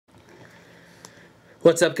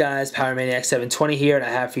What's up, guys? Power Maniac 720 here, and I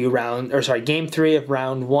have for you game 3 of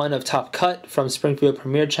round 1 of Top Cut from Springfield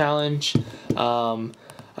Premier Challenge.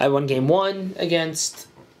 I won game 1 against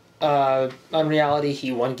Unreality.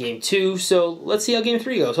 He won game 2, so let's see how game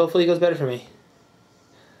 3 goes. Hopefully it goes better for me.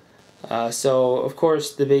 So, of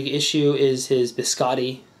course, the big issue is his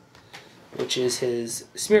Biscotti, which is his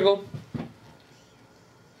Smeargle.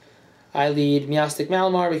 I lead Meowstic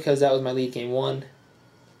Malamar because that was my lead game 1.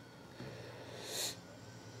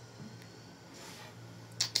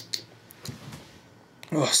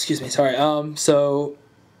 Oh, excuse me, sorry. So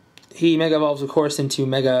he Mega Evolves, of course, into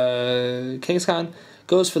Mega Kangaskhan.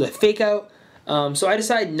 Goes for the Fake Out. So I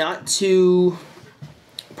decide not to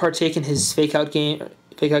partake in his Fake Out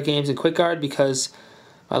games in Quick Guard because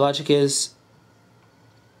my logic is,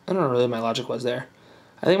 I don't know really what my logic was there.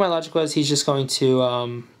 I think my logic was he's just going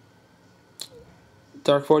to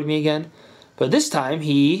Dark Void me again. But this time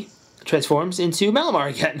he transforms into Malamar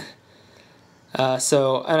again.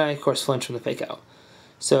 And I, of course, flinch from the Fake Out.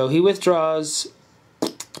 So he withdraws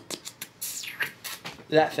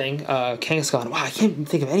that thing, Kangaskhan. Wow, I can't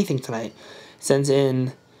think of anything tonight. Sends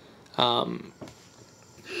in, oh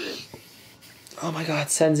my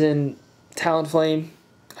god, sends in Talonflame.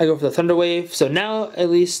 I go for the Thunder Wave. So now,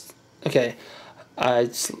 at least, okay,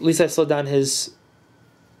 at least I slowed down his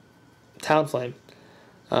Talonflame.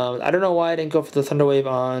 I don't know why I didn't go for the Thunder Wave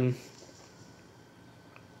on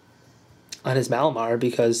his Malamar,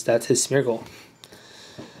 because that's his Smeargle.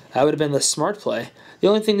 That would have been the smart play. The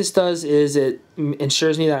only thing this does is it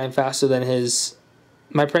ensures me that I'm faster than his...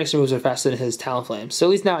 My prankster moves are faster than his Talonflame. So at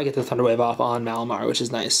least now I get the Thunder Wave off on Malamar, which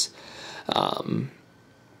is nice.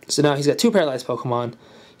 So now he's got 2 paralyzed Pokemon.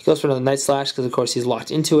 He goes for another Night Slash because, of course, he's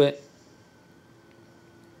locked into it.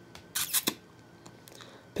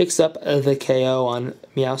 Picks up the KO on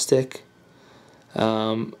Meowstic.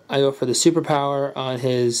 I go for the Superpower on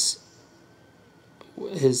his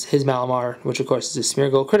Malamar, which of course is a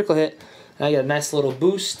Smeargle. Critical hit, and I get a nice little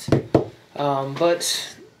boost.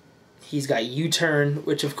 But he's got U-Turn,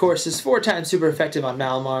 which of course is 4 times super effective on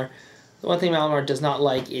Malamar. The one thing Malamar does not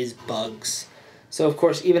like is bugs. So of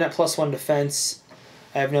course, even at +1 defense,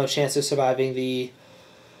 I have no chance of surviving the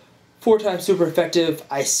 4 times super effective,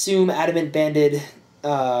 I assume, Adamant Banded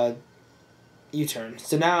U-Turn.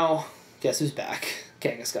 So now, guess who's back?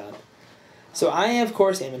 Kangaskhan. So I, of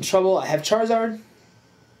course, am in trouble. I have Charizard.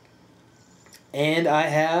 And I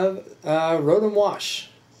have Rotom Wash.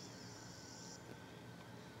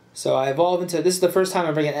 So I evolve into... This is the first time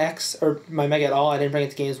I bring an X, or my Mega at all. I didn't bring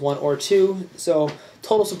it to games 1 or 2. So,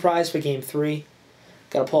 total surprise for game 3.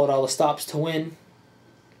 Gotta pull out all the stops to win.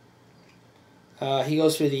 He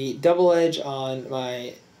goes for the Double Edge on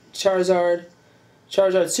my Charizard.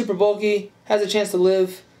 Charizard's super bulky, has a chance to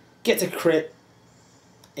live, gets a crit,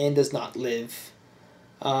 and does not live.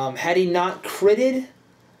 Had he not critted,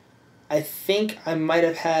 I think I might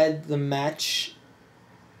have had the match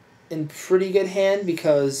in pretty good hand,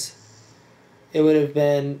 because it would have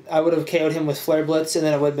been... I would have KO'd him with Flare Blitz, and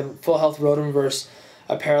then it would have been full health Rotom versus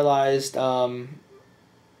a paralyzed Talonflame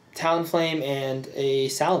and a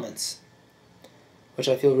Salamence, which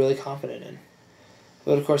I feel really confident in.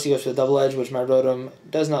 But of course he goes for the Double Edge, which my Rotom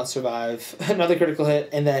does not survive. Another critical hit,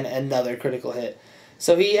 and then another critical hit.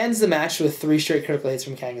 So he ends the match with 3 straight critical hits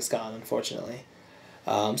from Kangaskhan, unfortunately.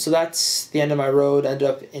 So that's the end of my road. Ended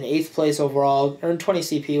up in 8th place overall. Earned 20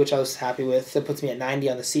 CP, which I was happy with. That puts me at 90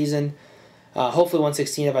 on the season. Hopefully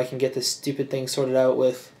 116 if I can get this stupid thing sorted out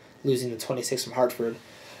with losing the 26 from Hartford.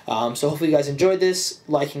 So hopefully you guys enjoyed this.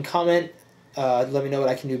 Like and comment. Let me know what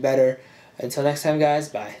I can do better. Until next time, guys.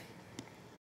 Bye.